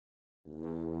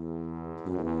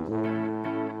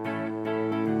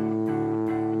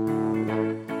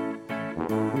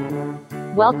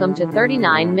Welcome to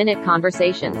 39-Minute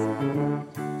Conversations.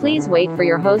 Please wait for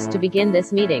your host to begin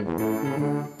this meeting.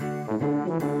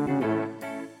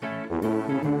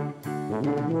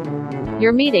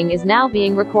 Your meeting is now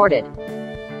being recorded.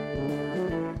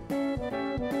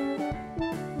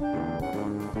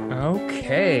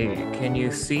 Okay, can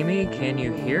you see me? Can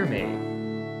you hear me?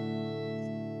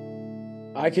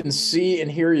 I can see and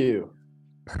hear you.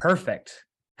 Perfect.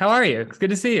 How are you? It's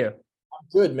good to see you. I'm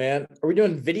good, man. Are we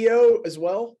doing video as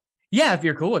well? Yeah, if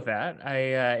you're cool with that.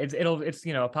 It's a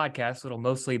podcast, so it'll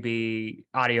mostly be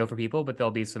audio for people, but there'll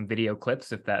be some video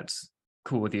clips if that's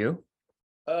cool with you.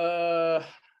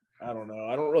 I don't know.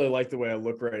 I don't really like the way I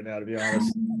look right now, to be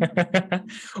honest.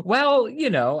 Well,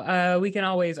 I can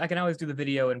always do the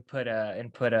video and put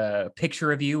a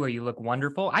picture of you where you look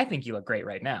wonderful. I think you look great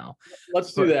right now.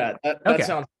 Let's do that. That Okay.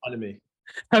 sounds fun to me.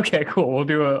 Okay, cool.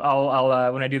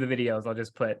 I'll when I do the videos, I'll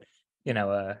just put,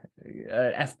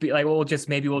 FB, like we'll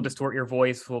distort your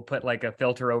voice. We'll put like a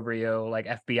filter over you, like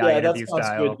FBI interview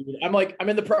style. Good, dude. I'm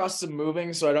in the process of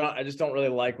moving, so I just don't really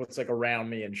like what's like around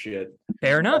me and shit.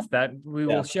 Fair enough. That we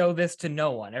will show this to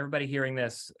no one. Everybody hearing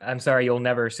this, I'm sorry, you'll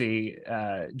never see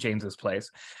James's place.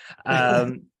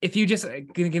 If you just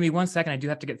give me 1 second, I do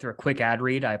have to get through a quick ad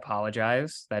read. I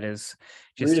apologize. That is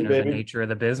just the nature of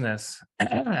the business.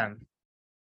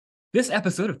 This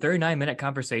episode of 39-Minute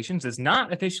Conversations is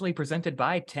not officially presented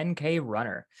by 10K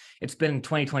Runner. It's been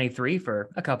 2023 for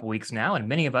a couple weeks now, and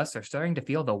many of us are starting to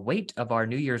feel the weight of our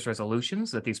New Year's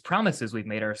resolutions, that these promises we've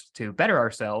made to better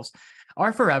ourselves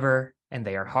are forever, and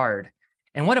they are hard.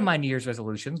 And one of my New Year's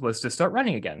resolutions was to start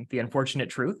running again. The unfortunate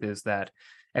truth is that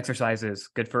exercise is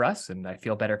good for us, and I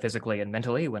feel better physically and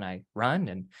mentally when I run.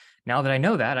 And now that I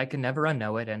know that, I can never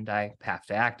unknow it, and I have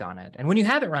to act on it. And when you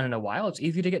haven't run in a while, it's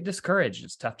easy to get discouraged.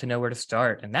 It's tough to know where to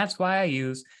start. And that's why I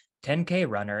use 10K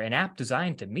Runner, an app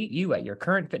designed to meet you at your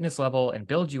current fitness level and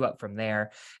build you up from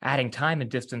there, adding time and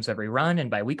distance every run. And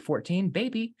by week 14,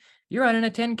 baby, you're running a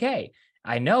 10K.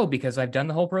 I know because I've done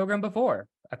the whole program before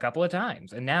a couple of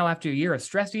times. And now after a year of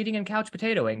stress eating and couch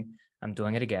potatoing, I'm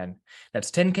doing it again. That's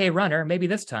 10K Runner. Maybe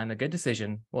this time a good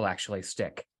decision will actually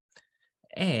stick.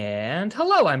 And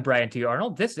hello, I'm Brian T.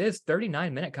 Arnold. This is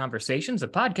 39-Minute Conversations, a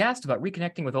podcast about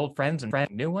reconnecting with old friends and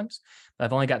new ones.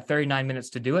 I've only got 39 minutes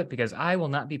to do it because I will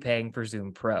not be paying for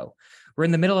Zoom Pro. We're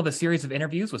in the middle of a series of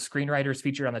interviews with screenwriters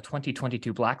featured on the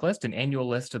 2022 Blacklist, an annual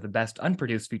list of the best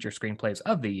unproduced feature screenplays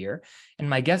of the year. And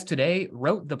my guest today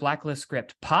wrote the Blacklist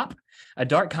script Pop, a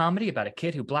dark comedy about a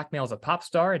kid who blackmails a pop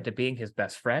star into being his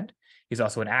best friend. He's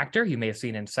also an actor you may have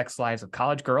seen in Sex Lives of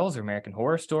College Girls or American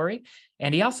Horror Story.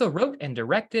 And he also wrote and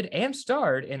directed and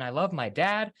starred in I Love My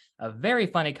Dad, a very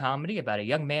funny comedy about a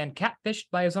young man catfished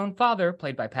by his own father,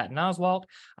 played by Patton Oswalt.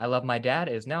 I Love My Dad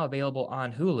is now available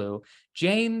on Hulu.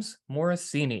 James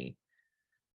Morosini.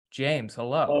 James,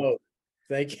 hello. Oh,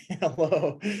 thank you.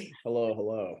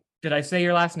 Hello. Did I say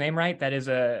your last name right? That is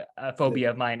a phobia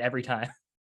of mine every time.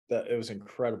 It was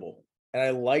incredible. And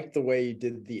I liked the way you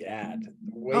did the ad.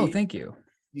 Thank you.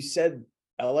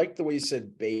 I liked the way you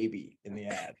said baby in the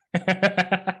ad.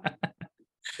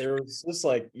 There was just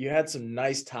like, you had some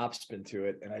nice topspin to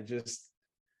it. And I just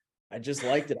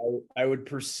liked it. I would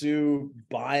pursue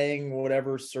buying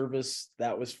whatever service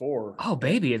that was for. Oh,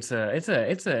 baby, it's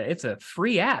a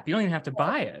free app. You don't even have to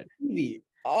buy it.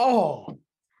 Oh,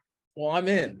 well, I'm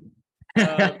in.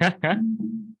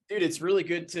 Dude, it's really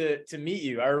good to meet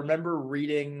you. I remember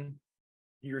reading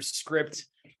your script.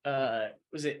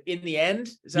 Was it In the End?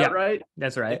 Is that right?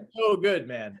 That's right. It's so good,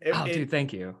 man. Dude,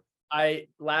 thank you.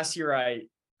 Last year I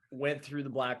went through the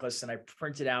Blacklist and I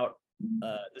printed out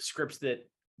the scripts that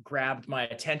grabbed my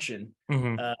attention.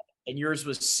 Mm-hmm. And yours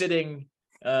was sitting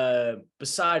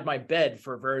beside my bed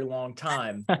for a very long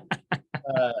time.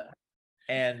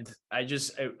 And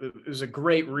it was a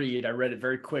great read. I read it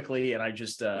very quickly, and I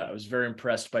was very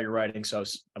impressed by your writing. So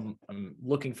I'm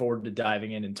looking forward to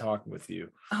diving in and talking with you.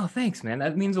 Oh, thanks, man.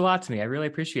 That means a lot to me. I really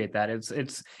appreciate that.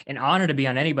 It's an honor to be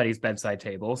on anybody's bedside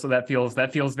table. So that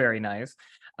feels very nice.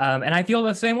 And I feel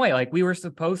the same way. Like we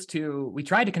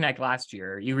tried to connect last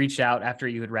year. You reached out after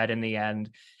you had read In the End,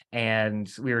 and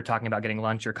we were talking about getting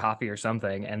lunch or coffee or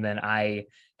something. And then I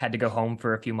had to go home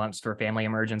for a few months for a family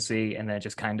emergency, and then it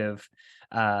just kind of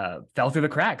fell through the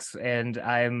cracks. And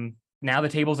now the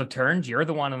tables have turned. You're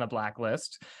the one on the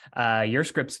Blacklist. Your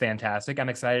script's fantastic. I'm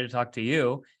excited to talk to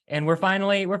you. And we're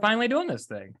finally doing this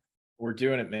thing. We're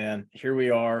doing it, man. Here we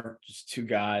are, just two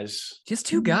guys. Just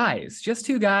two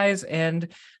guys, and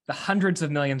the hundreds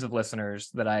of millions of listeners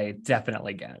that I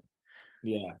definitely get.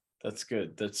 Yeah, that's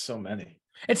good. That's so many.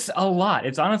 It's a lot.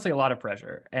 It's honestly a lot of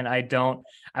pressure. And I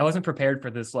wasn't prepared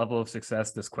for this level of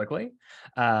success this quickly.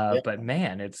 Yeah, But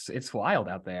man, it's wild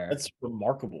out there. that's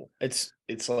remarkable. It's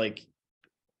like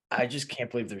I just can't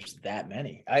believe there's that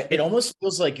many. It It, almost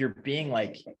feels like you're being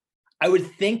like, I would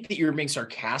think that you're being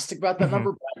sarcastic about that Mhm.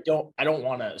 number, but I don't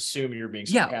want to assume you're being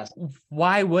Yeah. sarcastic.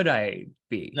 Why would I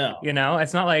be? No,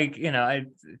 It's not like,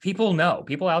 people know,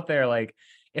 people out there, like,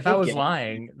 if I I was get it.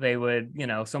 lying, they would,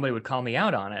 somebody would call me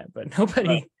out on it, but Right, nobody,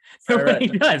 right. nobody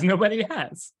does. Nobody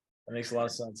has. That makes a lot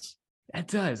of sense. It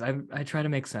does. I try to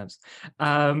make sense.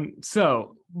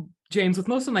 So James, with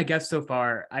most of my guests so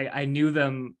far, I knew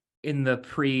them in the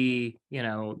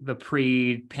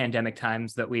pre-pandemic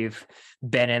times that we've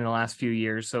been in the last few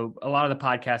years. So a lot of the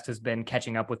podcast has been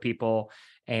catching up with people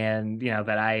and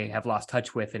that I have lost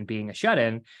touch with and being a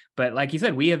shut-in. But like you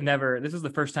said, this is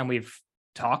the first time we've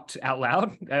talked out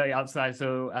loud outside.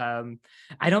 So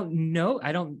I don't know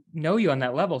you on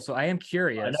that level. So I am I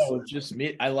curious. know, it's just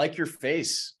me. I like your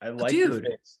face. I like your Dude,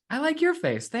 face. I like your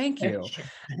face. Thank you.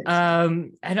 Thanks.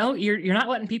 I know you're not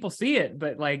letting people see it,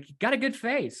 but like you got a good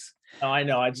face. No, I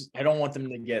know. I don't want them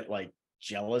to get like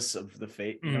jealous of the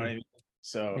fate. You know what I mean?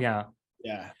 So Yeah.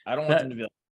 yeah, I don't want them That to be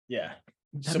like, yeah.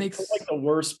 that So makes put like the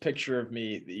worst picture of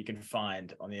me that you can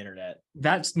find on the internet.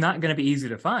 that's not going to be easy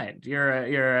to find. You're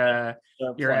a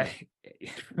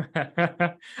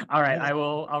All right,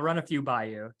 I'll run a few by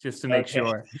you just to make Okay.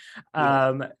 sure.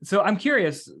 Yeah. So I'm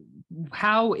curious,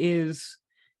 how is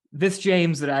this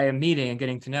James that I am meeting and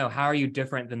getting to know, how are you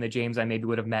different than the James I maybe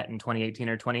would have met in 2018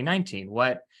 or 2019?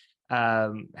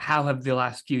 How have the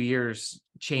last few years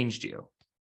changed you?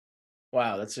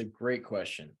 Wow, that's a great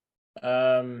question.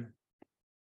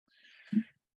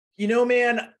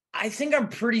 Man, I think I'm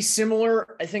pretty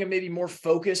similar. I think I'm maybe more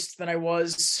focused than I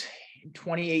was in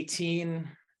 2018,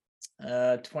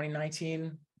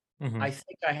 2019. Mhm. I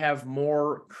think I have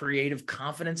more creative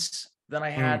confidence than I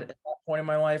had at that point in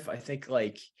my life. I think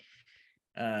like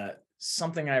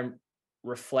something I'm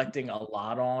reflecting a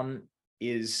lot on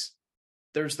is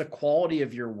there's the quality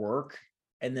of your work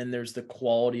and then there's the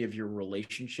quality of your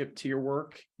relationship to your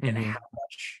work and Mhm. how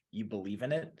much you believe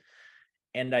in it.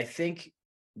 And I think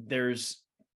there's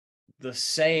the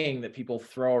saying that people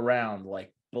throw around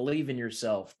like believe in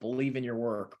yourself, believe in your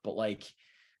work, but like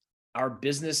our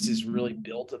business is really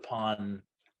built upon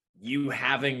you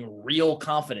having real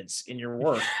confidence in your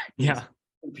work. Yeah.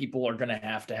 People are going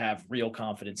to have real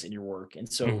confidence in your work.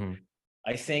 And so Mhm.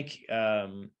 I think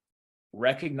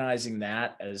recognizing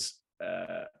that as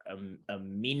a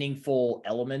meaningful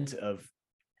element of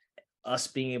us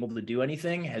being able to do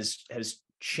anything has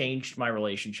changed my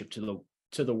relationship to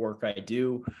the work I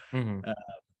do. Mhm.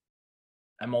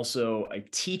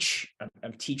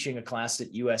 I'm teaching a class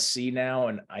at USC now,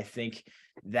 and I think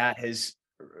that has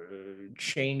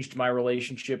changed my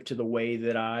relationship to the way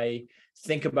that I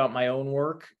think about my own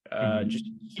work. Just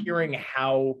hearing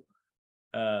how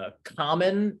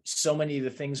common so many of the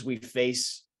things we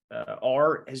face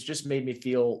are has just made me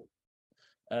feel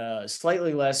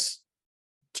slightly less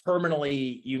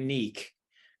terminally unique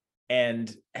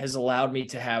and has allowed me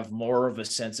to have more of a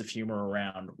sense of humor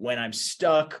around when I'm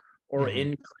stuck or Mhm.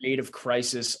 in creative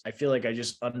crisis. I feel like I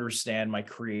just understand my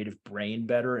creative brain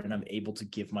better and I'm able to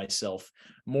give myself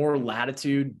more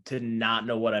latitude to not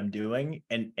know what I'm doing.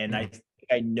 And I Mhm. think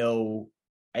I know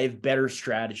I have better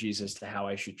strategies as to how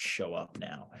I should show up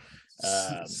now.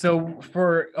 So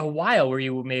for a while, were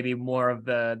you maybe more of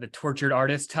the tortured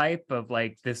artist type of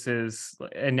like this is,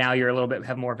 and now you're a little bit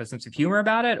have more of a sense of humor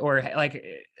about it, or like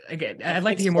again, I I'd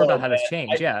like think to hear more so, about how this man.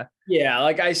 changed. Yeah. Yeah,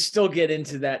 like I still get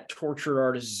into that tortured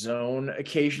artist zone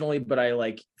occasionally, but I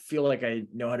like feel like I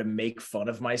know how to make fun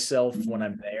of myself when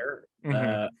I'm there.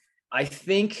 Hmm. I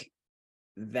think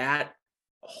that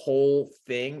whole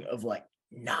thing of like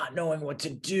not knowing what to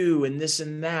do and this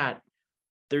and that,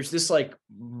 there's this like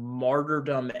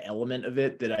martyrdom element of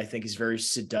it that I think is very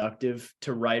seductive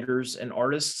to writers and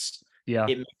artists. Yeah.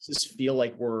 It makes us feel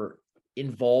like we're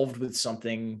involved with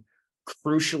something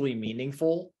crucially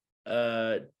meaningful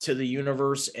to the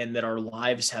universe and that our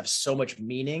lives have so much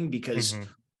meaning because Hmm.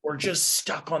 we're just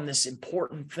stuck on this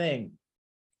important thing.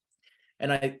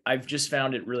 And I've just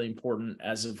found it really important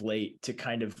as of late to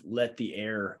kind of let the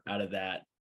air out of that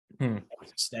Hmm.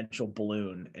 existential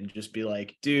balloon and just be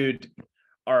like, dude,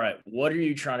 all right, what are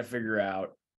you trying to figure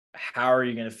out? How are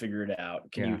you going to figure it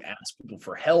out? Can Yeah. you ask people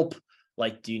for help?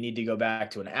 Like, do you need to go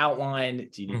back to an outline?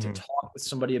 Do you need to Hmm. talk with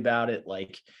somebody about it?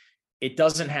 Like, it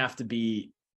doesn't have to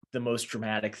be the most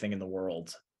dramatic thing in the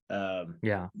world.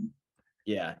 Yeah.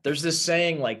 Yeah, there's this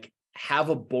saying like, have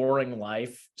a boring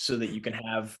life so that you can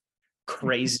have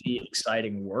crazy,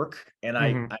 exciting work. And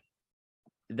Hmm.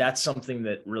 that's something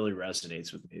that really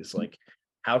resonates with me. It's like,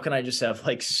 how can I just have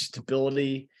like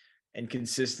stability and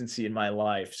consistency in my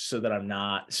life so that I'm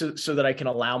not so that I can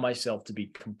allow myself to be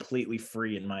completely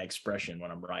free in my expression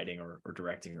when I'm writing or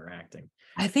directing or acting.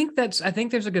 I think there's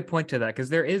a good point to that, because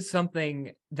there is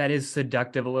something that is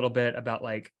seductive a little bit about,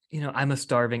 like, I'm a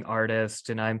starving artist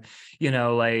and I'm,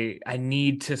 like, I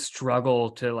need to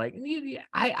struggle to, like,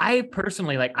 I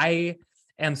personally, like,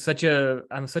 I'm such a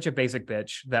basic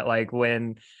bitch that, like,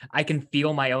 when I can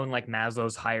feel my own, like,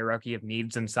 Maslow's hierarchy of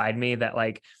needs inside me, that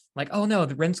like, oh no,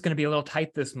 the rent's going to be a little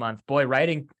tight this month. Boy,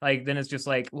 writing, like, then it's just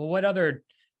like, well, what other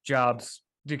jobs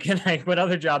what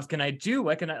other jobs can I do?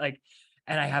 What can I, like,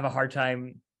 and I have a hard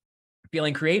time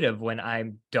feeling creative when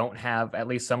I don't have at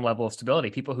least some level of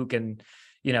stability. People who can,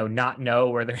 not know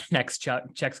where their next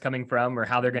check's coming from or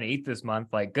how they're going to eat this month,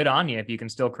 like, good on you if you can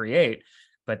still create.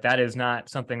 But that is not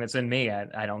something that's in me.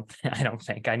 I don't I don't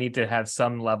think I need to have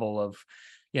some level of,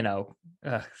 you know,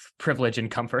 privilege and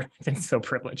comfort. It's so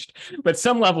privileged, but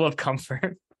some level of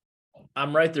comfort.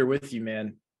 I'm right there with you,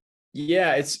 man.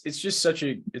 Yeah, it's just such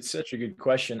a good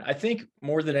question. I think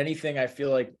more than anything, I feel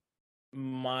like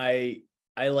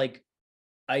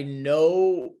I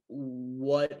know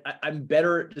I'm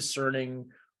better at discerning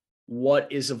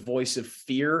what is a voice of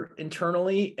fear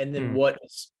internally, and then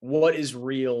what is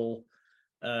real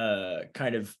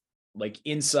kind of like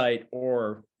insight,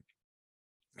 or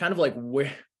kind of like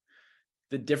where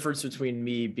the difference between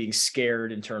me being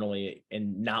scared internally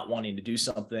and not wanting to do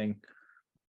something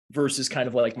versus kind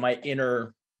of like my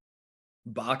inner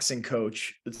boxing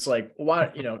coach. It's like,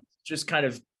 why, just kind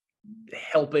of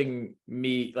helping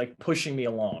me, like pushing me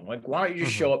along. Like, why don't you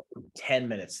just show up for 10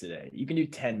 minutes today? You can do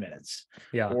 10 minutes.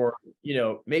 Yeah. Or,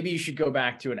 maybe you should go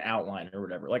back to an outline or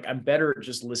whatever. Like, I'm better at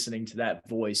just listening to that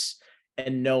voice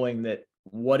and knowing that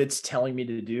what it's telling me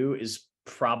to do is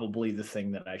probably the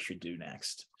thing that I should do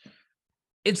next.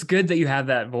 It's good that you have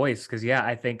that voice, because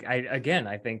I think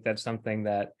that's something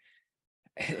that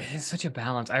is such a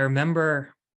balance. I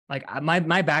remember, like,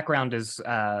 my background is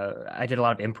I did a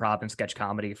lot of improv and sketch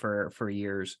comedy for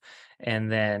years,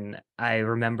 and then I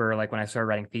remember, like, when I started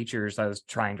writing features, I was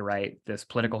trying to write this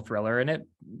political thriller, and it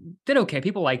did okay.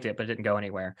 People liked it, but it didn't go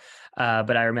anywhere.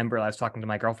 But I remember I was talking to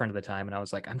my girlfriend at the time, and I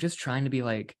was like, I'm just trying to be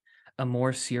like a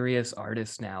more serious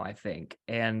artist now, I think.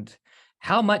 And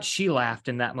how much she laughed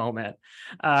in that moment.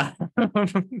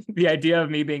 The idea of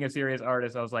me being a serious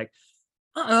artist, I was like,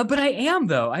 but I am,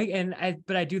 though.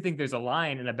 But I do think there's a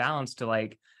line and a balance to,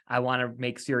 like, I want to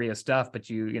make serious stuff, but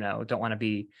you don't want to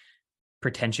be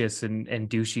pretentious and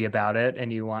douchey about it,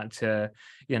 and you want to,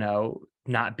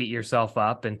 not beat yourself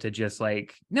up, and to just,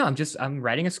 like, no, I'm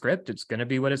writing a script. It's going to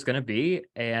be what it's going to be.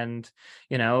 And,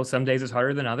 some days it's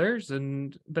harder than others,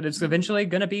 but it's eventually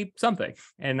going to be something.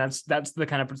 And that's the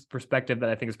kind of perspective that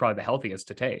I think is probably the healthiest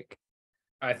to take.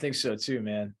 I think so too,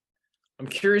 man. I'm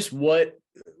curious,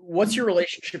 what's your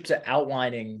relationship to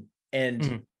outlining,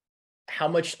 and how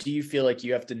much do you feel like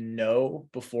you have to know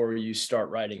before you start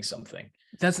writing something?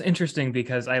 That's interesting,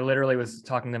 because I literally was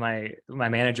talking to my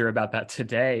manager about that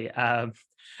today.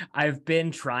 I've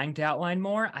been trying to outline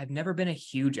more. I've never been a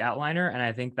huge outliner, and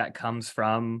I think that comes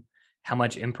from how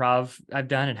much improv I've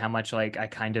done and how much, like, I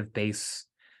kind of base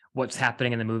what's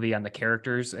happening in the movie on the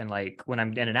characters. And, like, when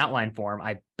I'm in an outline form,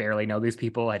 I barely know these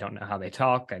people. I don't know how they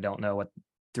talk. I don't know what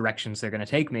directions they're going to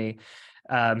take me.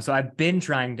 So I've been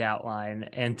trying to outline.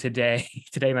 And today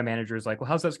my manager is like, well,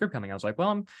 how's that script coming? I was like, well,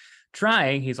 I'm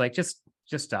trying. He's like, just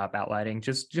stop outlining.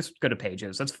 Just go to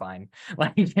pages. That's fine.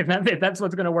 Like, if that's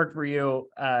what's going to work for you,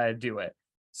 do it.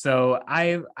 So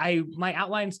my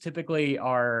outlines typically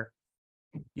are,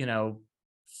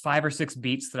 5 or 6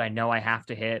 beats that I know I have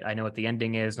to hit. I know what the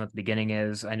ending is, and what the beginning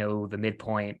is. I know the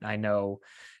midpoint. I know,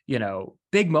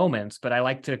 big moments, but I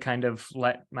like to kind of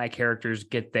let my characters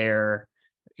get there,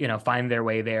 find their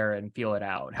way there and feel it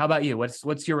out. How about you?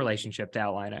 What's your relationship to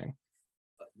outlining?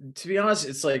 To be honest,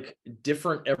 it's like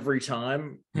different every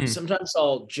time. Sometimes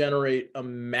I'll generate a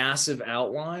massive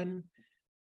outline,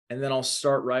 and then I'll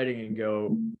start writing and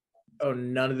go, oh,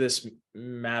 none of this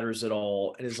matters at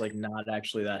all. It is, like, not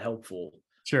actually that helpful.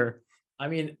 Sure. I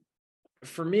mean,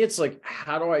 for me, it's like,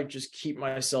 how do I just keep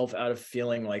myself out of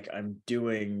feeling like I'm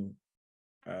doing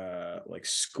like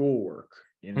schoolwork,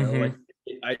 like,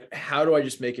 how do I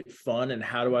just make it fun, and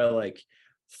how do I, like,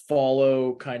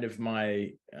 follow kind of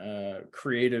my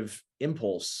creative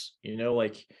impulse,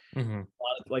 like,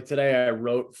 like today I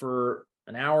wrote for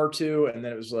an hour or two, and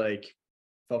then it was like,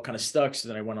 felt kind of stuck. So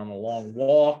then I went on a long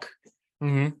walk,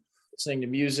 listening to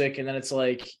music, and then it's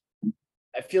like,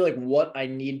 I feel like what I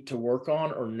need to work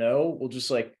on or know will just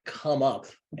like come up,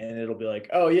 and it'll be like,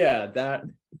 oh yeah,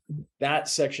 that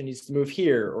section needs to move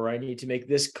here, or I need to make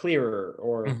this clearer,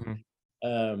 or Mhm.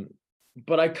 um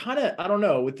but I don't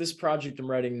know, with this project I'm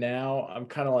writing now, I'm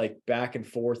kind of like back and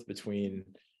forth between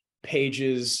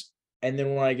pages, and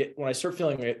then when I start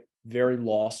feeling it very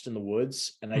lost in the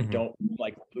woods, and I Mhm. don't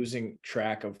like losing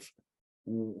track of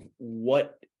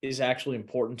what is actually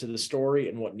important to the story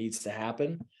and what needs to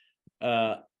happen,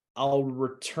 uh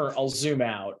I'll zoom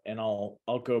out, and I'll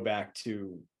go back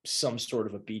to some sort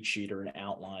of a beat sheet or an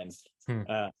outline. Hmm.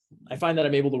 uh I find that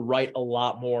I'm able to write a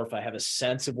lot more if I have a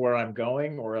sense of where I'm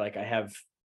going, or like I have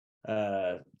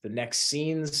the next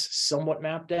scenes somewhat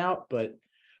mapped out. But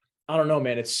I don't know,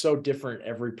 man, it's so different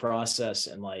every process,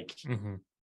 and like Mhm.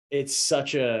 it's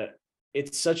such a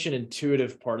it's such an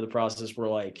intuitive part of the process where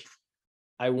like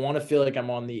I want to feel like I'm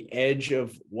on the edge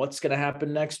of what's going to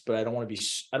happen next, but I don't want to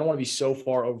be so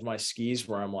far over my skis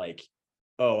where I'm like,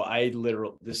 oh,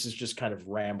 this is just kind of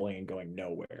rambling and going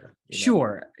nowhere, you know?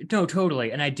 Sure. No,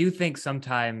 totally. And I do think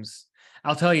sometimes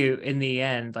I'll tell you in the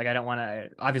end, like I don't want to,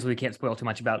 obviously we can't spoil too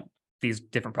much about these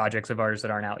different projects of ours that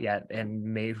aren't out yet and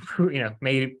may,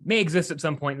 may exist at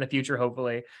some point in the future,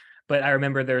 hopefully. But I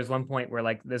remember there was one point where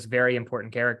like this very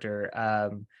important character,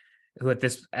 who at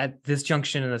this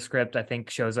junction in the script, I think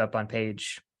shows up on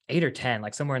page 8 or 10,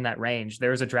 like somewhere in that range.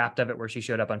 There was a draft of it where she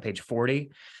showed up on page 40,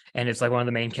 and it's like one of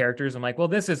the main characters. I'm like, well,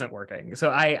 this isn't working. So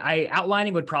I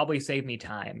outlining would probably save me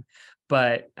time,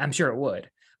 but I'm sure it would.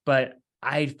 But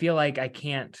I feel like I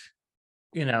can't,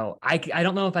 I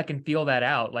don't know if I can feel that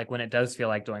out like when it does feel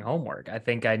like doing homework. I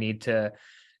think I need to,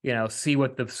 see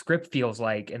what the script feels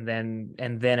like and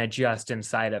then adjust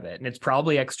inside of it. And it's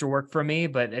probably extra work for me,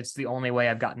 but it's the only way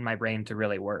I've gotten my brain to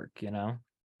really work.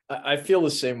 I feel the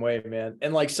same way, man.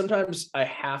 And like sometimes I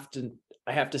have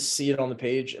to see it on the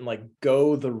page and like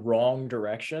go the wrong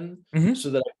direction Hmm.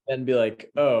 so that I can be like,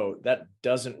 oh, that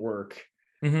doesn't work.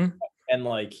 Hmm. And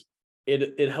like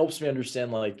it helps me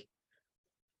understand like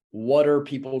what are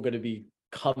people going to be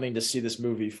coming to see this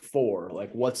movie for?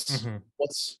 Like Hmm.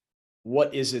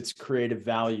 what is its creative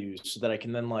values, so that I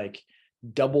can then like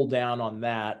double down on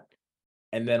that,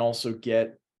 and then also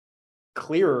get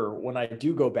clearer when I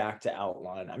do go back to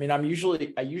outline. I mean, I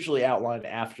usually outline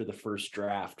after the first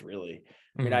draft, really.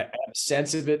 I mean, I Hmm. have a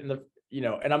sense of it in the,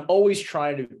 and I'm always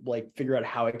trying to like figure out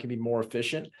how I can be more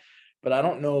efficient, but I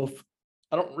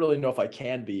don't really know if I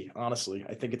can be, honestly.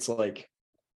 I think it's like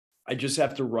I just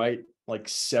have to write like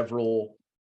several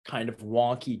kind of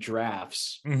wonky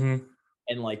drafts, Hmm.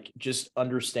 and like just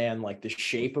understand like the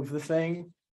shape of the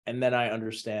thing, and then I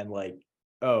understand like,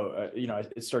 oh,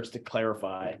 it starts to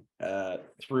clarify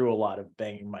through a lot of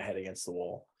banging my head against the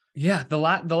wall. Yeah, the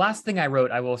last thing I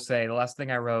wrote, I will say, the last thing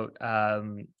I wrote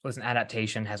was an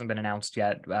adaptation, hasn't been announced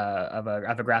yet, of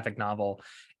a graphic novel,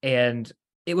 and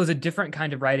it was a different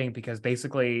kind of writing because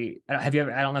basically, have you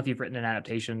ever? I don't know if you've written an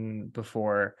adaptation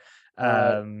before.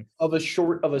 uh Um, of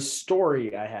a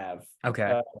story I have,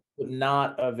 okay, uh but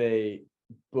not of a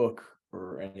book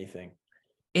or anything.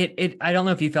 it I don't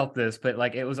know if you felt this, but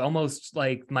like it was almost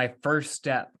like my first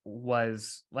step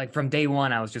was like from day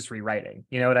one I was just rewriting.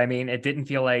 You know what I mean? It didn't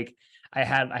feel like I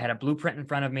had a blueprint in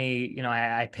front of me.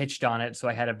 I pitched on it, so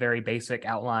I had a very basic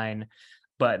outline,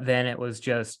 but then it was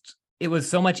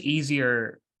so much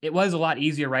easier. It was a lot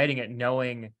easier writing it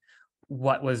knowing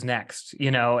what was next,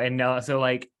 and so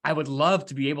like I would love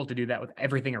to be able to do that with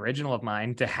everything original of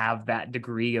mine, to have that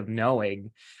degree of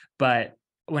knowing. But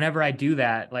whenever I do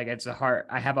that, like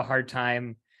I have a hard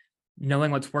time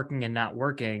knowing what's working and not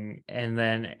working, and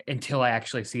then until I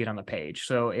actually see it on the page.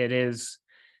 So it is,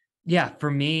 yeah, for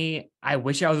me, I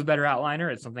wish I was a better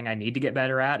outliner. It's something I need to get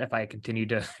better at if I continue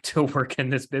to to work in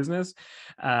this business.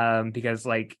 Because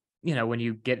like, when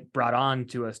you get brought on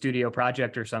to a studio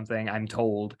project or something, I'm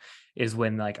told is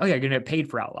when like, oh yeah, you're gonna get paid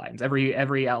for outlines.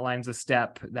 Every outline's a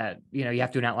step that, you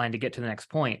have to do an outline to get to the next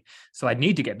point. So I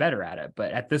need to get better at it.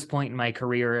 But at this point in my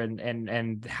career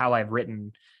and how I've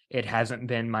written, it hasn't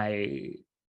been my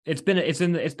it's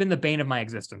been the bane of my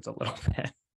existence a little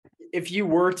bit. If you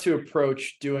were to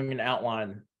approach doing an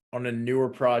outline on a newer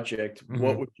project,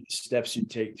 what Mhm. would be the steps you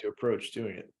take to approach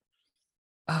doing it?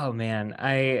 Oh man,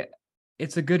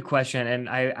 it's a good question. And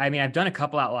I mean, I've done a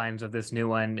couple outlines of this new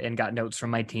one and got notes from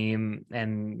my team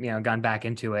and, gone back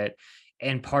into it.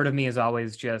 And part of me is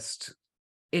always just,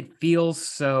 it feels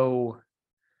so,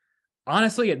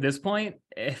 honestly, at this point,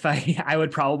 if I would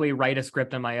probably write a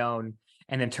script on my own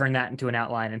and then turn that into an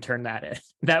outline and turn that in.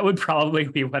 That would probably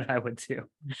be what I would do.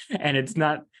 And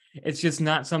it's just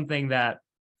not something that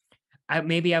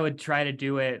maybe I would try to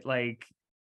do it like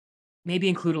maybe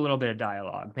include a little bit of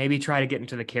dialogue, maybe try to get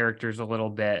into the characters a little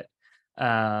bit.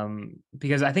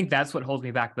 Because I think that's what holds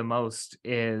me back the most,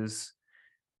 is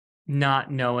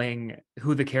not knowing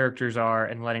who the characters are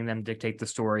and letting them dictate the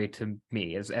story to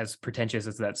me. As pretentious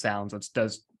as that sounds,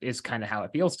 is kind of how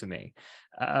it feels to me.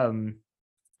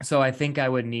 So I think I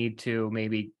would need to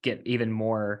maybe get even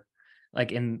more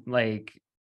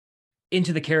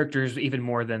into the characters even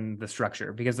more than the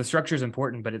structure, because the structure is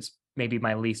important, but it's maybe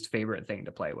my least favorite thing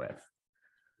to play with.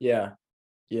 Yeah.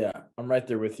 Yeah. I'm right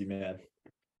there with you, man.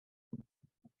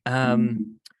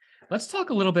 Let's talk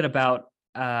a little bit about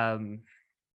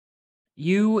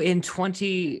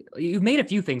you've made a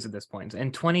few things at this point.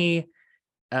 In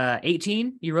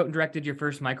 2018, you wrote and directed your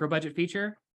first micro budget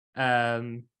feature,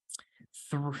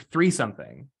 Three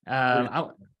Something.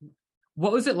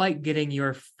 What was it like getting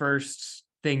your first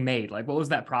thing made? Like, what was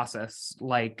that process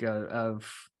like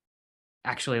of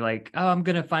actually like, oh, I'm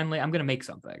gonna make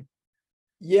something?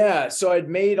 Yeah, so I'd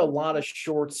made a lot of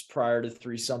shorts prior to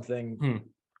Three Something.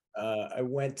 I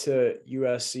went to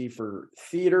USC for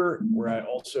theater, where I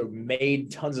also made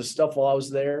tons of stuff while I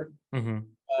was there. Mm-hmm.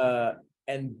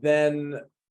 And then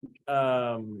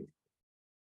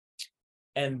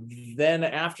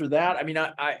after that, I mean,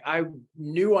 I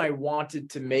knew I wanted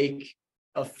to make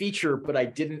a feature, but I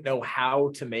didn't know how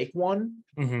to make one.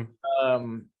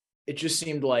 Mm-hmm. It just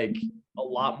seemed like a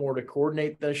lot more to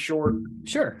coordinate than a short.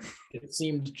 Sure. It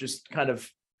seemed just kind of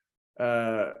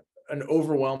an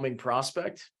overwhelming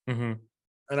prospect. Mm-hmm.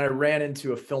 And I ran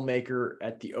into a filmmaker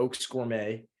at the Oaks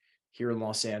Gourmet here in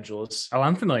Los Angeles. Oh,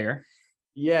 I'm familiar.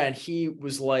 Yeah, and he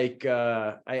was like,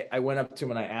 I went up to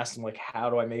him and I asked him, like, how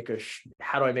do I make a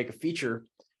feature?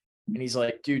 And he's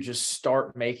like, dude, just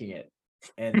start making it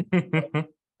and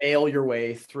fail your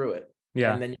way through it.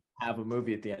 Yeah. And then you have a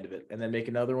movie at the end of it, and then make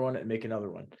another one and make another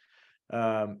one.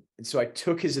 And so I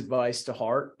took his advice to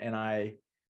heart, and I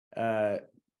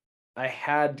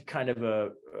had kind of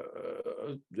a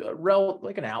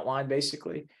like an outline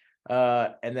basically.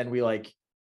 And then we like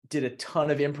did a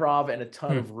ton of improv and a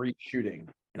ton of reshooting.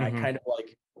 And I kind of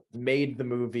like made the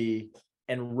movie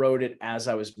and wrote it as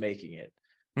I was making it.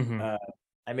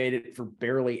 I made it for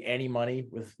barely any money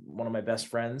with one of my best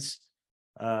friends.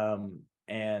 Yeah,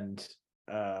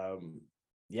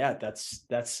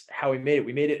 that's how we made it.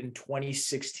 We made it in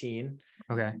 2016.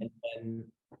 Okay. And then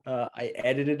I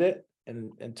edited it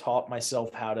and taught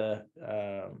myself how to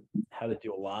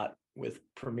do a lot with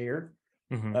Premiere.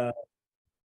 I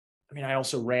mean, I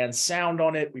also ran sound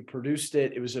on it. We produced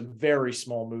it. It was a very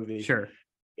small movie. Sure.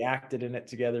 We acted in it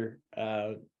together.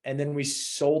 And then we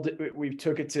sold it. We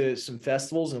took it to some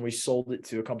festivals and we sold it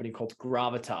to a company called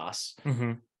Gravitas.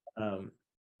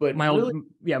 But my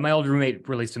old roommate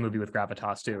released a movie with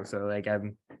Gravitas too. So like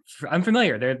I'm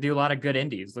familiar. They do a lot of good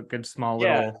indies, look good small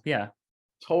little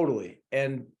Totally.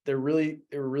 And they were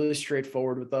really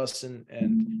straightforward with us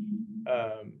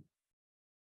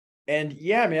and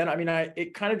yeah, man, I mean,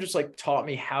 it kind of just like taught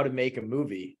me how to make a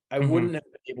movie. I wouldn't have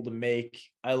been able to make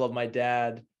I Love My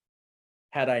Dad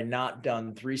had I not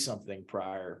done Three Something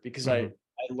prior, because I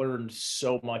learned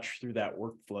so much through that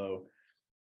workflow.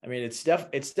 I mean, it's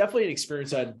definitely an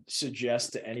experience I'd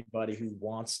suggest to anybody who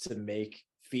wants to make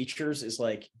features, is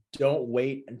like, don't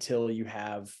wait until you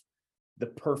have the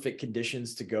perfect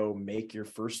conditions to go make your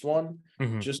first one.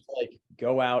 Just like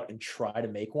go out and try to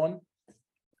make one.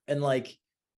 And like,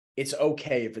 it's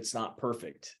okay if it's not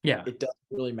perfect. Yeah. It doesn't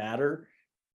really matter.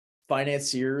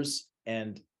 Financiers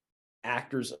and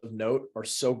actors of note are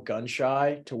so gun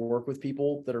shy to work with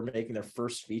people that are making their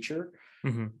first feature.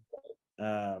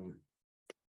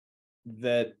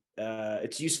 That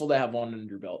it's useful to have one under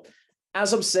your belt.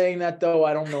 As I'm saying that, though,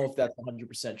 I don't know if that's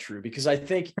 100% true, because I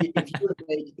think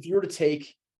if you were to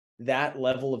take that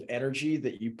level of energy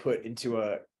that you put into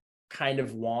a kind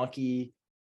of wonky,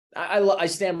 I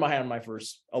stand behind my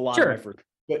first, a lot of my first,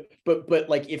 but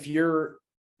like if you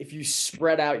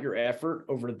spread out your effort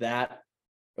over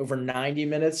 90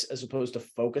 minutes, as opposed to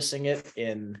focusing it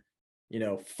in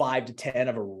 5 to 10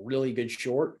 of a really good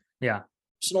short. Yeah.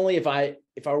 Personally, if I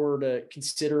were to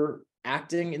consider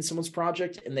acting in someone's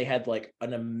project and they had like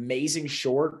an amazing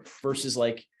short versus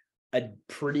like a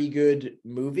pretty good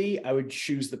movie, I would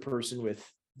choose the person with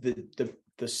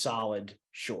the solid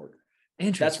short.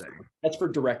 Interesting. That's for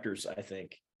directors, I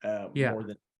think, more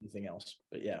than anything else.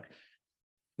 But yeah.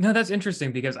 No, that's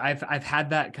interesting, because I've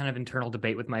had that kind of internal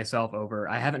debate with myself over.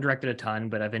 I haven't directed a ton,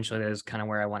 but eventually that is kind of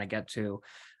where I want to get to.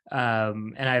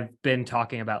 And I've been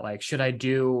talking about like,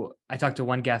 I talked to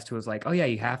one guest who was like, oh yeah,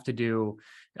 you have to do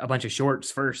a bunch of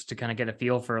shorts first to kind of get a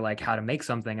feel for like how to make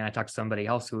something. And I talked to somebody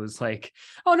else who was like,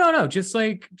 oh no, just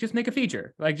make a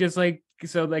feature. Like, just like,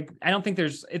 so like, I don't think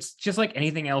it's just like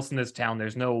anything else in this town.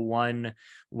 There's no one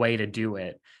way to do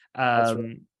it. That's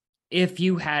right. If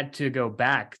you had to go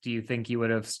back, do you think you would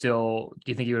have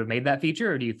made that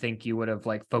feature, or do you think you would have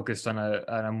like focused on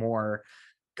a more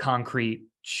concrete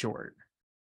short?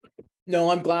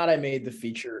 No, I'm glad I made the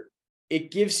feature.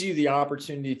 It gives you the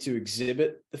opportunity to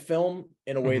exhibit the film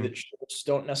in a way Mhm. that shorts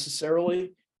don't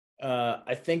necessarily.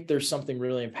 I think there's something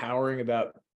really empowering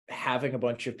about having a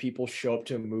bunch of people show up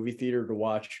to a movie theater to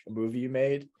watch a movie you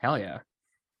made. Hell yeah.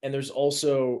 And there's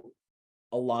also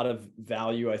a lot of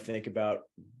value, I think, about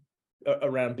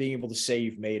around being able to say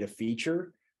you've made a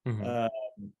feature. Mhm. Uh,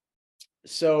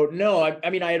 so no, I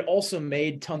mean, I had also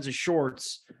made tons of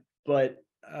shorts, but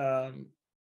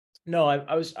no,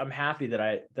 I'm happy that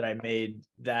I made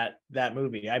that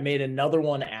movie. I made another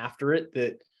one after it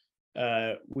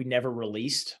that we never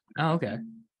released. Oh, okay.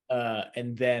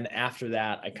 And then after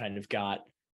that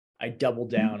I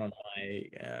doubled down on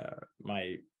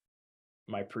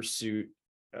my pursuit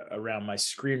around my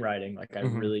screenwriting. Like I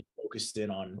Mhm. really focused in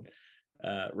on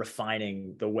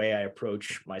refining the way I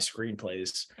approach my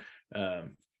screenplays.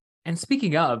 Um, And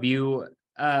speaking of, you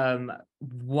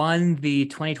won the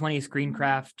 2020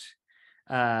 Screencraft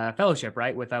fellowship,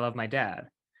 right? With I Love My Dad.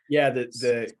 yeah,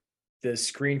 the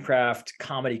Screencraft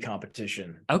comedy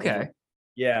competition. Okay.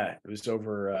 Yeah, it was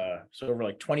over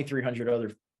like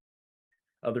 2,300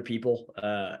 other people,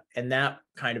 and that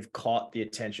kind of caught the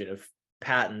attention of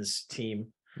Patton's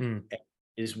team. Mm.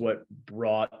 Is what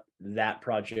brought that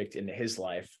project into his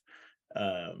life,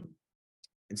 and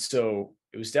so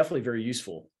it was definitely very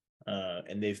useful.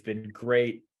 And they've been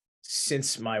great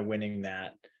since my winning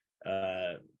that.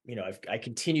 I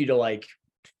continue to like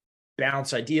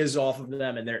bounce ideas off of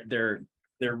them, and they're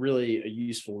really a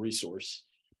useful resource.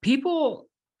 People,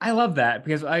 I love that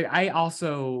because I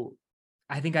also,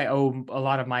 I think I owe a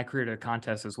lot of my career to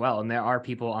contests as well. And there are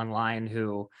people online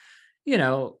who, you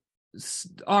know,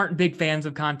 aren't big fans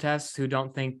of contests, who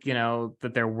don't think,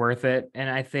 that they're worth it. And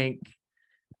I think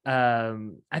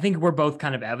we're both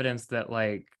kind of evidence that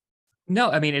like, no,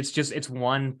 I mean, it's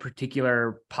one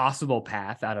particular possible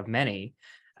path out of many.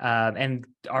 And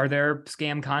are there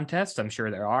scam contests? I'm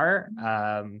sure there are.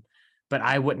 But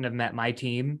I wouldn't have met my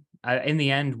team. In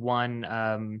the end,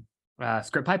 won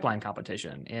script pipeline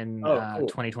competition in Oh, cool.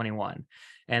 2021.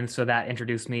 And so that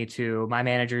introduced me to my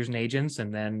managers and agents.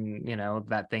 And then,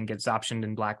 that thing gets optioned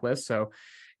and blacklist. So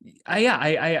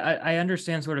I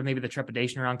understand sort of maybe the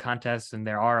trepidation around contests, and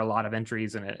there are a lot of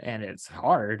entries in it, and it's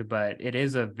hard, but it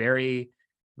is a very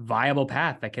viable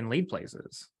path that can lead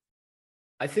places.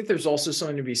 I think there's also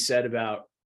something to be said about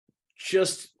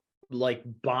just like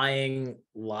buying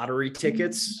lottery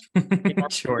tickets in our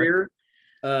Sure. career,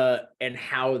 and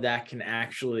how that can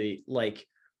actually, like,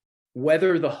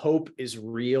 whether the hope is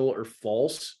real or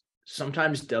false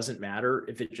sometimes doesn't matter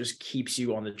if it just keeps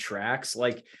you on the tracks.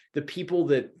 Like the people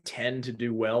that tend to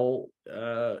do well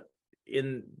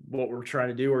in what we're trying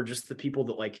to do are just the people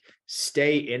that like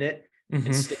stay in it and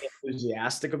Hmm. stay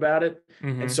enthusiastic about it.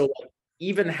 And Hmm. so like,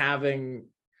 even having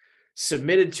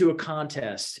submitted to a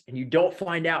contest and you don't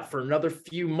find out for another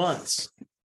few months,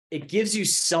 it gives you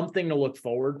something to look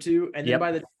forward to. And then Yep.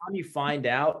 by the time you find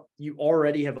out, you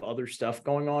already have other stuff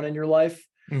going on in your life,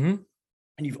 Hmm.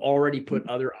 and you've already put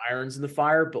other irons in the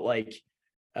fire. But like,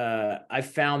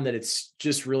 I've found that it's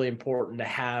just really important to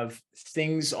have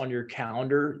things on your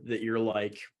calendar that you're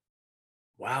like,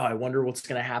 wow, I wonder what's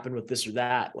going to happen with this or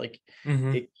that. Like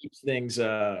Hmm. it keeps things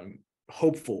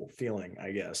hopeful feeling,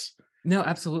 I guess. No,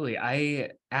 absolutely.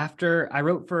 I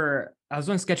was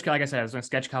doing sketch, like I said, I was doing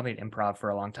sketch comedy and improv for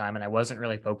a long time, and I wasn't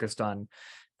really focused on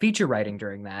feature writing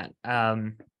during that.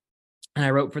 And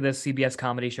I wrote for this CBS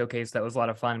comedy showcase that was a lot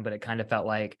of fun, but it kind of felt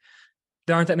like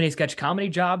there aren't that many sketch comedy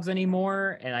jobs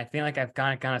anymore. And I feel like I've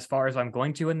gone as far as I'm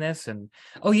going to in this. And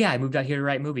oh yeah, I moved out here to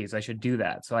write movies. I should do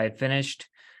that. So I had finished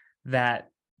that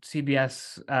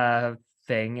CBS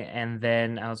thing, and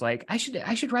then I was like, I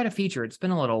should write a feature. It's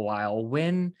been a little while.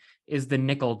 When is the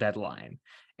nickel deadline?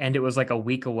 And it was like a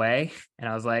week away. And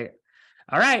I was like,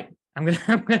 all right, I'm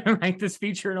gonna write this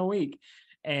feature in a week.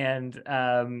 And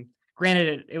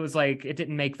granted, it was like it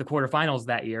didn't make the quarterfinals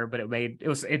that year, but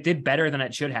it did better than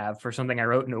it should have for something I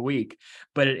wrote in a week.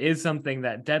 But it is something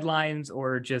that deadlines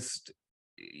or just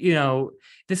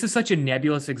this is such a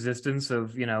nebulous existence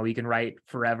of, you can write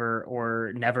forever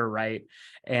or never write,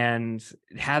 and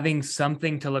having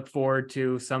something to look forward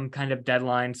to, some kind of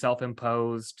deadline,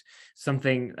 self-imposed,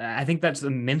 something, I think that's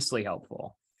immensely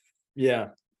helpful. Yeah,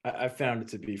 I found it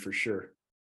to be for sure.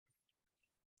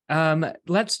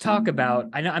 Let's talk about,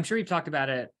 I'm sure you've talked about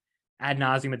it ad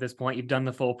nauseum at this point. You've done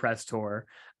the full press tour,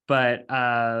 but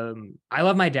I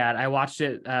Love My Dad. I watched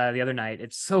it the other night.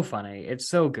 It's so funny. It's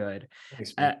so good.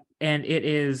 Thanks, man. And it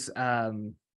is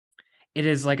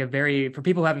like for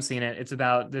people who haven't seen it, it's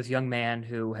about this young man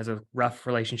who has a rough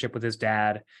relationship with his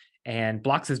dad and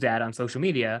blocks his dad on social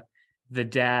media. The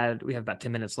dad, we have about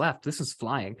 10 minutes left. This is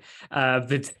flying.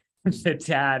 The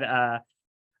dad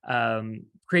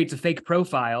creates a fake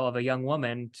profile of a young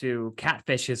woman to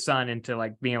catfish his son into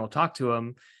like being able to talk to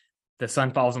him. The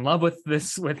son falls in love with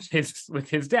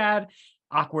his dad.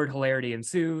 Awkward hilarity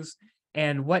ensues.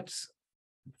 And one of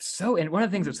the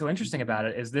things that's so interesting about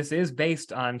it is this is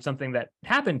based on something that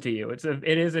happened to you.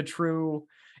 It is a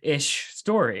true-ish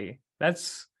story.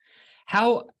 That's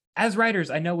how, as writers,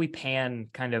 I know we pan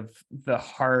kind of the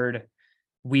hard,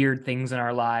 weird things in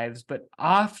our lives, but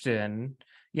often,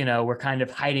 we're kind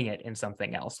of hiding it in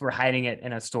something else. We're hiding it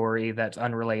in a story that's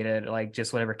unrelated, like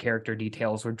just whatever character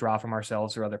details we draw from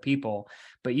ourselves or other people.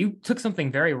 But you took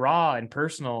something very raw and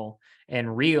personal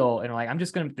and real, and like,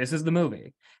 this is the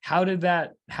movie. How did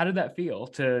that feel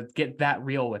to get that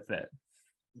real with it?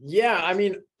 Yeah, I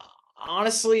mean,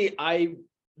 honestly, I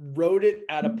wrote it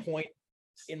at a point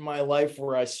in my life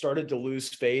where I started to lose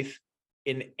faith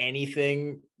in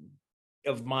anything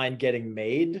of mine getting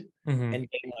made and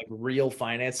getting like real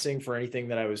financing for anything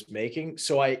that I was making.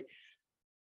 So I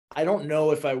don't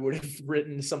know if I would have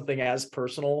written something as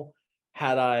personal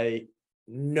had I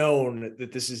known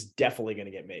that this is definitely going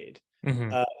to get made.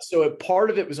 So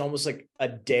part of it was almost like a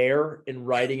dare in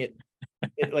writing it.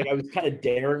 Like I was kind of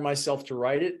daring myself to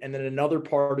write it. And then another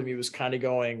part of me was kind of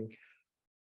going,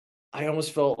 I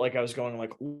almost felt like I was going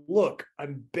like, look,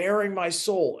 I'm bearing my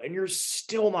soul and you're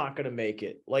still not going to make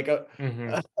it. Like,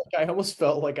 I almost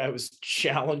felt like I was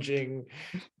challenging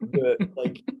the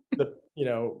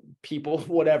people,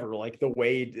 whatever, like the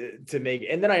way to make it.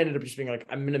 And then I ended up just being like,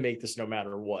 I'm going to make this no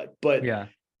matter what. But yeah,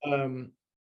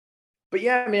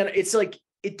 man, it's like,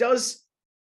 it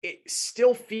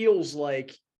still feels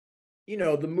like,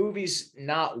 the movie's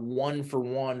not one for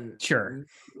one sure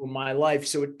in my life.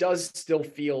 So it does still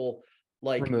feel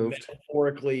like removed,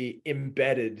 metaphorically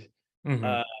embedded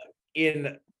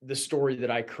in the story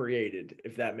that I created,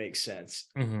 if that makes sense.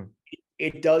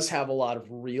 It does have a lot of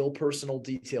real personal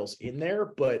details in there,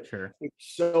 but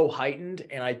it's so heightened.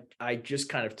 And I just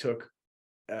kind of took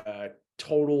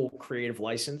total creative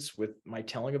license with my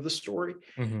telling of the story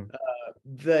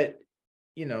that,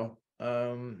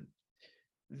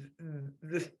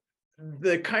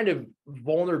 the kind of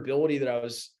vulnerability that I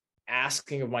was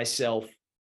asking of myself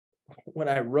when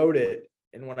I wrote it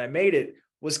and when I made it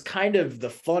was kind of the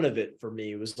fun of it for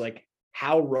me. It was like,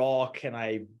 how raw can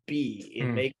I be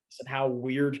in making this, and how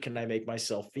weird can I make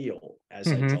myself feel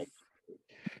as I tell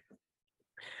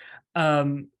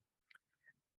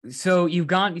so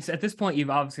at this point, you've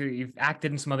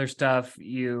acted in some other stuff.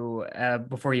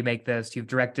 Before you make this, you've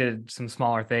directed some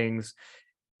smaller things.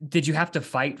 Did you have to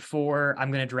fight for, I'm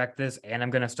going to direct this and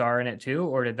I'm going to star in it too?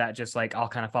 Or did that just like all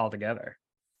kind of fall together?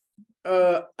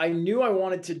 I knew I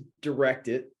wanted to direct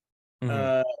it.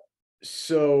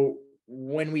 So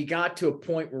when we got to a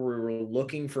point where we were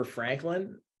looking for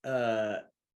Franklin,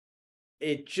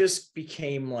 it just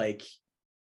became like,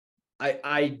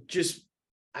 I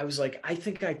was like, I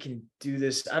think I can do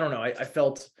this. I don't know. I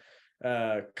felt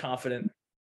confident,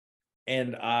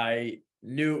 and I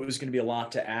knew it was going to be a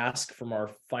lot to ask from our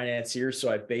financiers.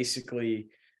 So I basically,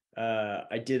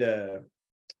 I did a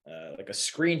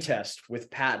screen test with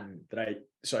Patton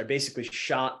so I basically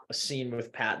shot a scene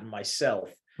with Patton myself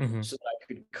so that I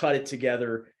could cut it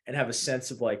together and have a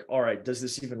sense of like, all right, does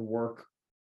this even work?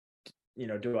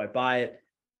 Do I buy it?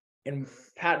 And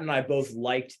Pat and I both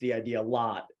liked the idea a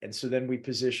lot. And so then we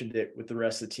positioned it with the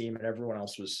rest of the team, and everyone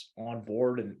else was on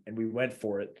board, and we went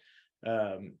for it.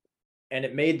 And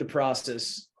it made the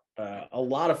process a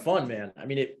lot of fun, man. I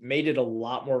mean, it made it a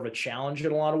lot more of a challenge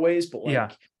in a lot of ways, but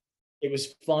it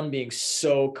was fun being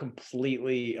so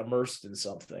completely immersed in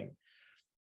something.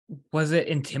 Was it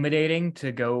intimidating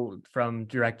to go from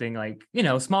directing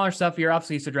smaller stuff? You're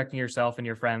obviously used to directing yourself and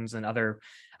your friends and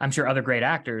I'm sure other great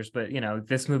actors, but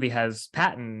this movie has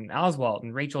Patton Oswalt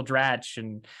and Rachel Dratch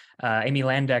and Amy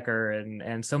Landecker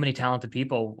and so many talented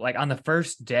people. Like on the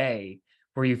first day,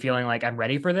 were you feeling like I'm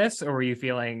ready for this, or were you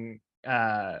feeling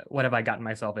what have I gotten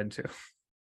myself into?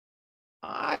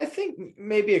 I think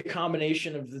maybe a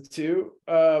combination of the two.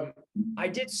 I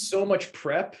did so much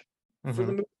prep for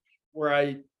the movie where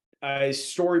I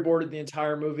storyboarded the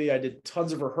entire movie. I did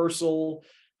tons of rehearsal.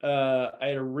 I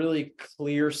had a really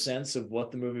clear sense of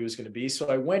what the movie was going to be. So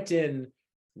I went in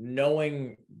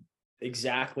knowing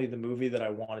exactly the movie that I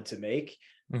wanted to make.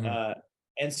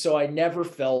 And so I never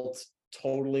felt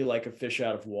totally like a fish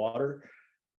out of water.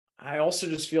 I also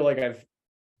just feel like I've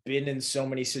been in so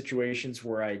many situations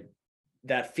where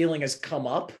that feeling has come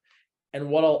up. And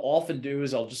what I'll often do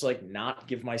is I'll just like not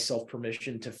give myself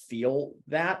permission to feel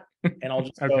that. And I'll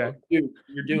just go, dude,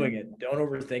 you're doing it. Don't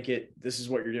overthink it. This is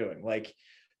what you're doing. Like,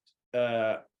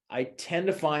 I tend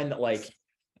to find that like,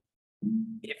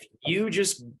 if you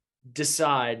just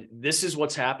decide this is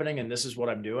what's happening and this is what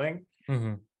I'm doing,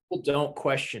 people don't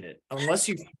question it unless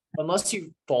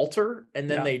you falter, and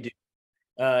then they do.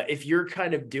 If you're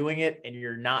kind of doing it and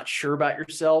you're not sure about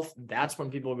yourself, that's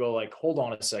when people go like, hold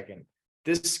on a second.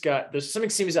 There's something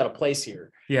seems out of place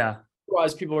here. Yeah.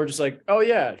 Otherwise, people are just like, oh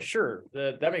yeah, sure.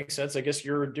 That makes sense. I guess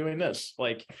you're doing this.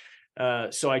 Like,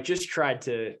 so I just tried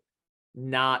to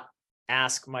not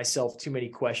ask myself too many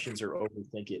questions or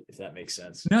overthink it, if that makes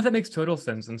sense. No, that makes total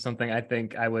sense, and something I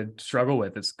think I would struggle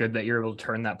with. It's good that you're able to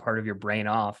turn that part of your brain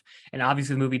off. And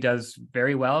obviously the movie does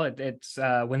very well. It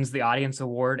wins the audience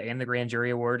award and the grand jury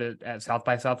award at South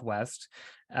by Southwest.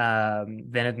 Now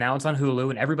it's on Hulu,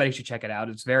 and everybody should check it out.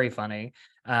 It's very funny.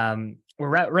 We're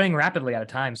running rapidly out of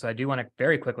time, so I do want to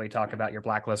very quickly talk about your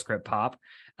Blacklist script, Pop.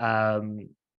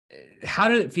 How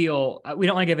did it feel? We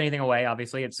don't want to give anything away,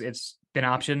 obviously. It's been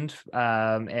optioned,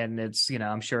 and it's,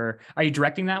 I'm sure. Are you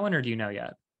directing that one, or do you know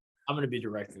yet? I'm going to be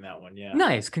directing that one. Yeah.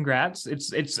 Nice, congrats.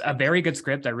 It's a very good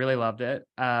script. I really loved it.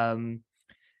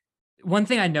 One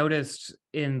thing I noticed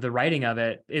in the writing of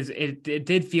it is it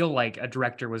did feel like a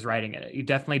director was writing it. You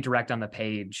definitely direct on the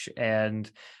page, and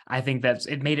I think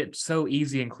it made it so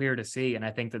easy and clear to see. And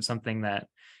I think that's something that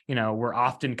we're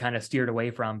often kind of steered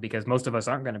away from because most of us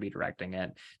aren't going to be directing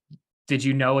it. Did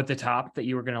you know at the top that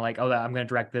you were going to I'm going to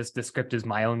direct this? The script is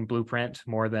my own blueprint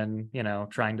more than,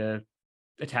 trying to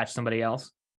attach somebody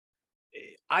else?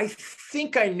 I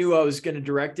think I knew I was going to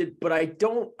direct it, but I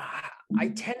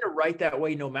tend to write that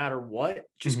way no matter what,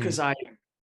 just because I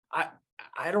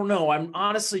don't know. I'm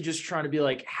honestly just trying to be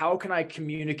like, how can I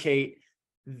communicate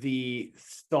the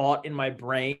thought in my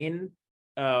brain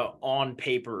on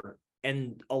paper?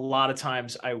 And a lot of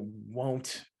times I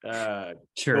won't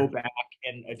go back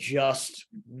and adjust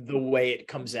the way it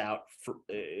comes out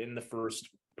in the first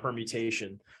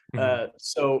permutation.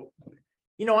 So,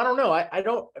 I don't know. I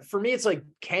don't, for me, it's like,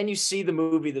 can you see the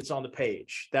movie that's on the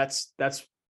page? That's the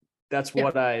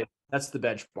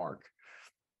benchmark.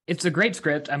 It's a great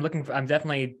script. I'm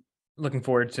definitely looking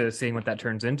forward to seeing what that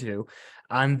turns into.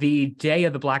 On the day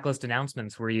of the Blacklist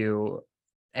announcements, were you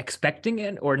expecting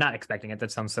it or not expecting it?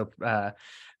 That sounds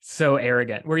so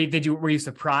arrogant. Were you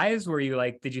surprised? Were you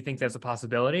like, did you think there's a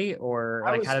possibility, or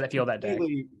like, how did it feel that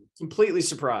day? Completely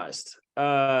surprised.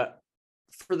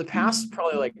 For the past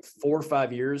probably like 4 or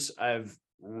 5 years, I've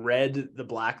read the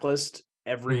Blacklist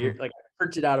every year. Like, I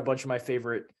printed out a bunch of my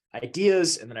favorite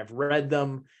ideas and then I've read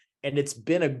them, and it's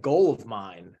been a goal of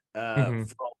mine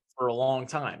for a long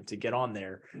time to get on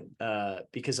there,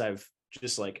 because I've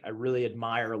just I really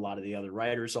admire a lot of the other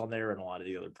writers on there and a lot of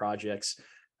the other projects.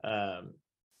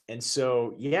 And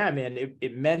so, yeah, man,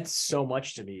 it meant so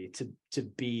much to me to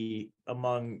be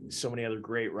among so many other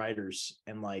great writers.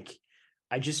 And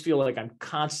I just feel like I'm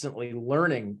constantly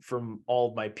learning from all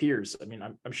of my peers. I mean,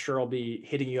 I'm sure I'll be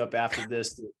hitting you up after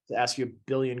this to ask you a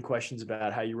billion questions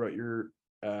about how you wrote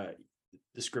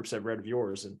the scripts I've read of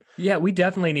yours. And yeah, we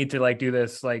definitely need to do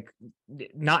this,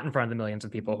 not in front of the millions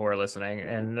of people who are listening,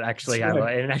 and actually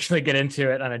get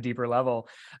into it on a deeper level.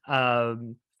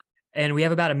 And we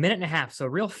have about a minute and a half, so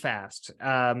real fast.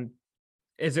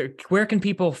 Where can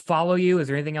people follow you? Is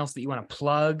there anything else that you want to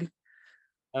plug?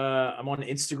 I'm on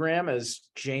Instagram as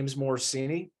James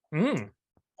Morosini.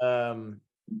 And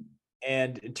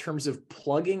in terms of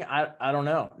plugging, I don't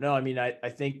know. No, I mean, I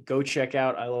think go check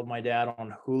out I Love My Dad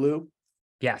on Hulu.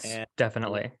 Yes,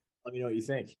 definitely. Let me know what you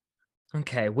think.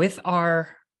 Okay, with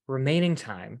our remaining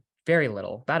time, very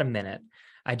little, about a minute,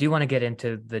 I do want to get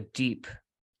into the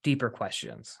deeper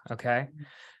questions, okay?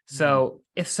 So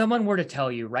if someone were to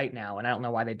tell you right now, and I don't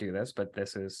know why they do this, but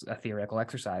this is a theoretical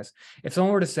exercise. If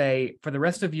someone were to say, for the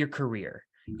rest of your career,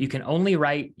 you can only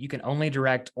write, you can only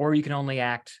direct, or you can only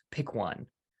act, pick one,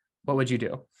 what would you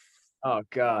do? Oh,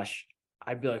 gosh.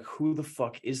 I'd be like, who the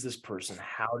fuck is this person?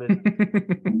 How did,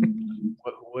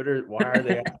 why are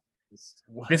they?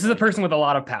 This is a person with a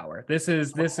lot of power. This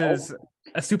is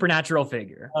a supernatural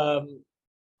figure.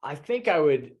 I think I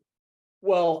would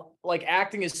Well, like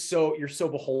acting is you're so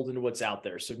beholden to what's out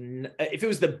there. So if it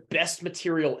was the best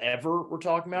material ever we're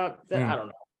talking about, then I don't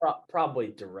know, probably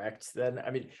direct then.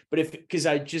 I mean, but because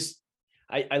I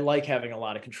like having a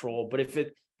lot of control, but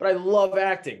I love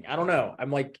acting. I don't know.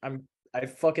 I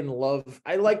fucking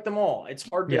I like them all. It's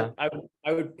hard to,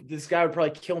 this guy would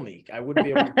probably kill me. I wouldn't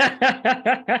be able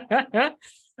to.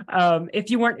 If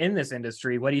you weren't in this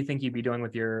industry, what do you think you'd be doing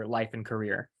with your life and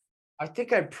career? I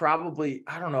think I'd probably,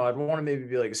 I don't know, I'd want to maybe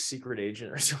be like a secret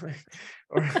agent or something.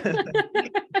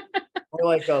 or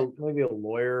like maybe a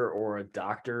lawyer or a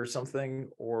doctor or something,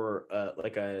 or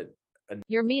like a.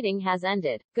 Your meeting has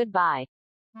ended. Goodbye.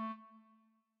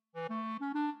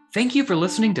 Thank you for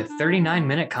listening to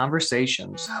 39-Minute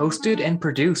Conversations, hosted and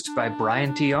produced by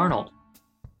Brian T. Arnold.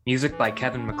 Music by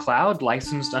Kevin MacLeod,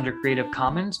 licensed under Creative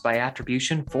Commons by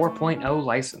Attribution 4.0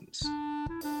 license.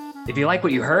 If you like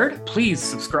what you heard, please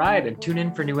subscribe and tune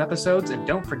in for new episodes, and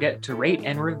don't forget to rate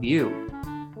and review.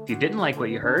 If you didn't like what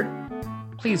you heard,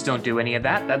 please don't do any of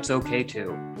that. That's okay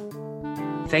too.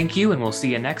 Thank you, and we'll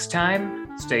see you next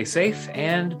time. Stay safe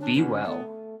and be well.